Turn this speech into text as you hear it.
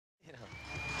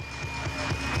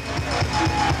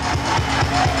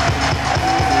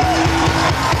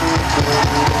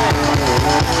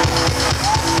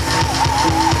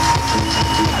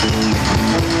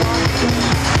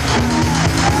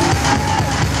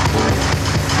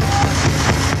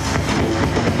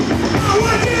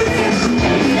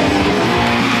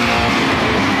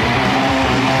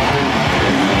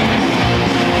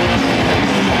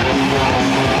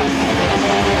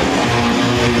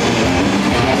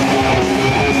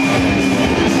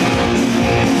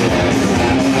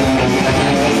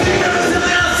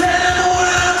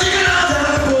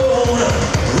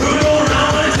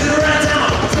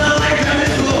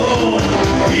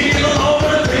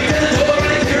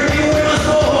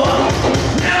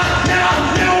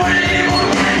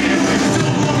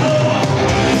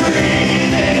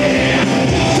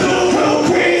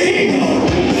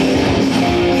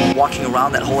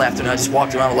afternoon. I just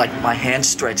walked around with like my hands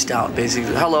stretched out,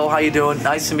 basically. Hello, how you doing?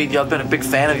 Nice to meet you. I've been a big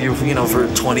fan of you, you know, for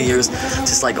 20 years.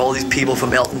 Just like all these people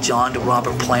from Elton John to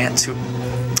Robert Plant to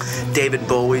David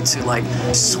Bowie to like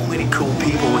so many cool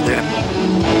people were there.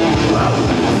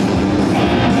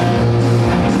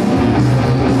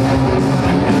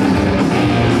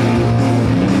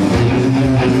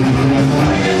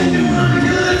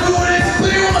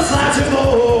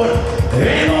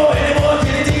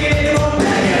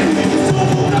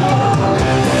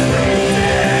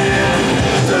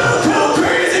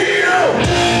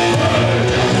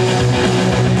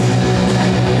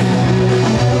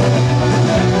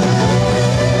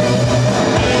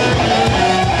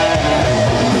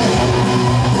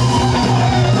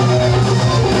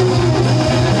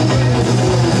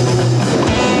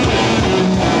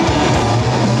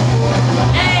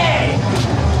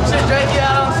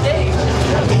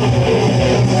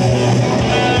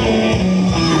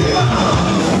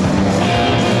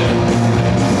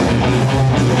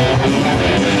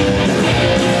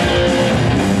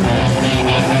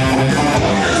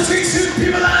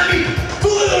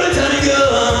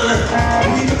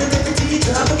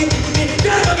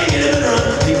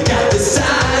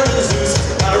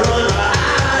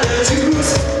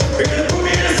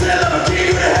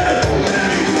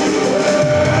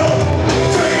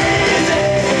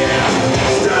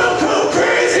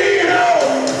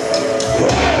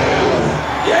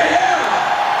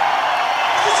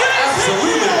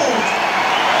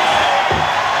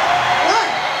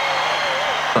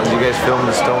 Did you guys film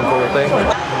the Stone Cold thing?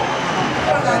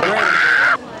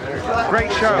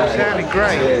 Great show, sounded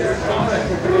great.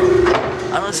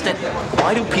 I don't understand.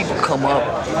 Why do people come up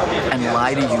and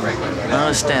lie to you? I don't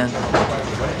understand.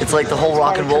 It's like the whole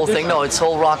rock and roll thing. No, it's the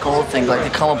whole rock and roll thing. Like they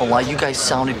come up and lie. You guys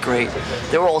sounded great.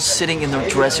 They were all sitting in their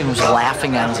dressing rooms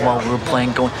laughing at us while we were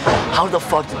playing, going, how the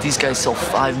fuck did these guys sell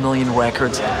 5 million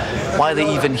records? Why are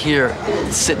they even here?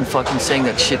 Sitting fucking saying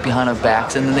that shit behind our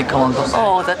backs, and then they come on and go,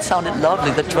 oh, that sounded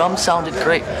lovely. The drums sounded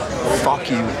great. Fuck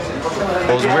you.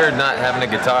 It was weird not having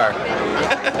a guitar.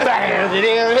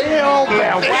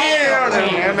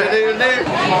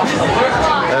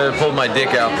 I pulled my dick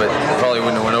out, but probably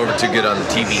wouldn't have went over too good on the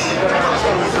TV.